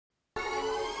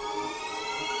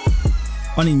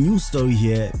On a news story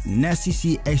here, Nasty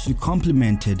C actually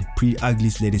complimented Priddy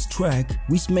Ugly's latest track,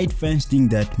 which made fans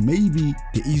think that maybe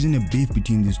there isn't a beef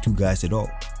between these two guys at all.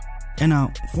 And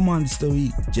now, for more on the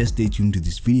story, just stay tuned to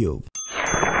this video.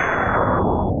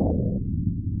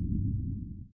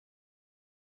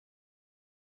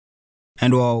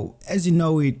 And well, as you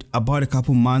know it, about a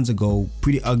couple months ago,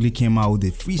 Priddy Ugly came out with a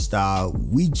freestyle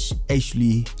which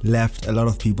actually left a lot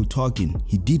of people talking.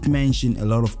 He did mention a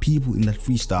lot of people in that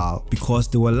freestyle because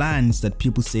there were lines that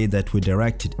people say that were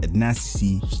directed at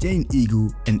Nasty C, Shane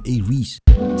Eagle, and ENQUIRIES.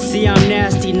 See, I'm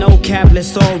nasty, no cap,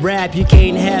 let's all rap. You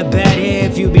can't have bad hair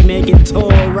if you be making tall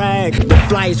rag. The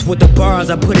flights with the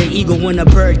bars, I put an eagle in a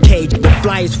bird cage. The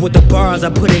flights with the bars, I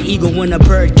put an eagle in a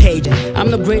bird cage. I'm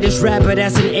the greatest rapper,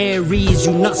 that's an Aries.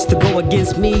 You nuts to go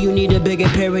against me, you need a bigger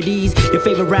parodies. Your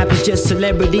favorite rappers just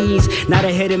celebrities, not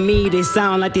ahead of me. They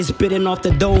sound like they spitting off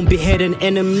the dome, beheading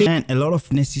enemy. And a lot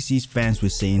of Nasty C's fans were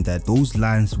saying that those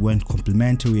lines weren't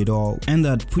complimentary at all, and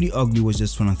that Priddy Ugly was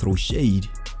just trying to throw shade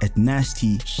at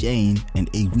Nasty, Shane, and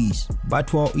ENQUIRIES.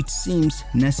 But well, it seems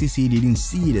Nasty C didn't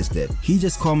see it as that. He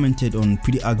just commented on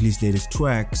Priddy Ugly's latest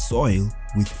track, Soil,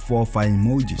 with 4 fire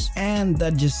emojis, and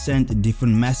that just sent a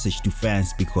different message to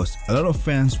fans because a lot of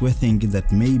fans were thinking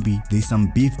that maybe there's some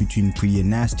beef between Priddy and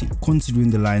Nasty, considering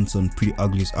the lines on Priddy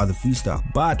Ugly's other freestyle.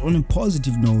 But on a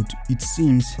positive note, it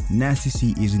seems Nasty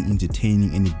C isn't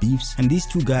entertaining any beefs, and these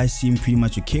two guys seem pretty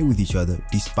much okay with each other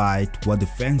despite what the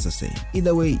fans are saying.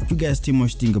 Either way, you guys tell me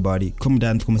what you think about it. Comment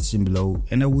down in the comment section below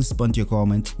and I will respond to your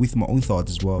comments with my own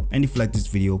thoughts as well. And if you like this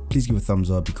video, please give a thumbs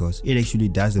up because it actually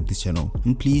does help this channel.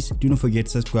 And please do not forget to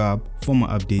subscribe for more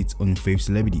updates on your favorite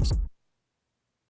celebrities.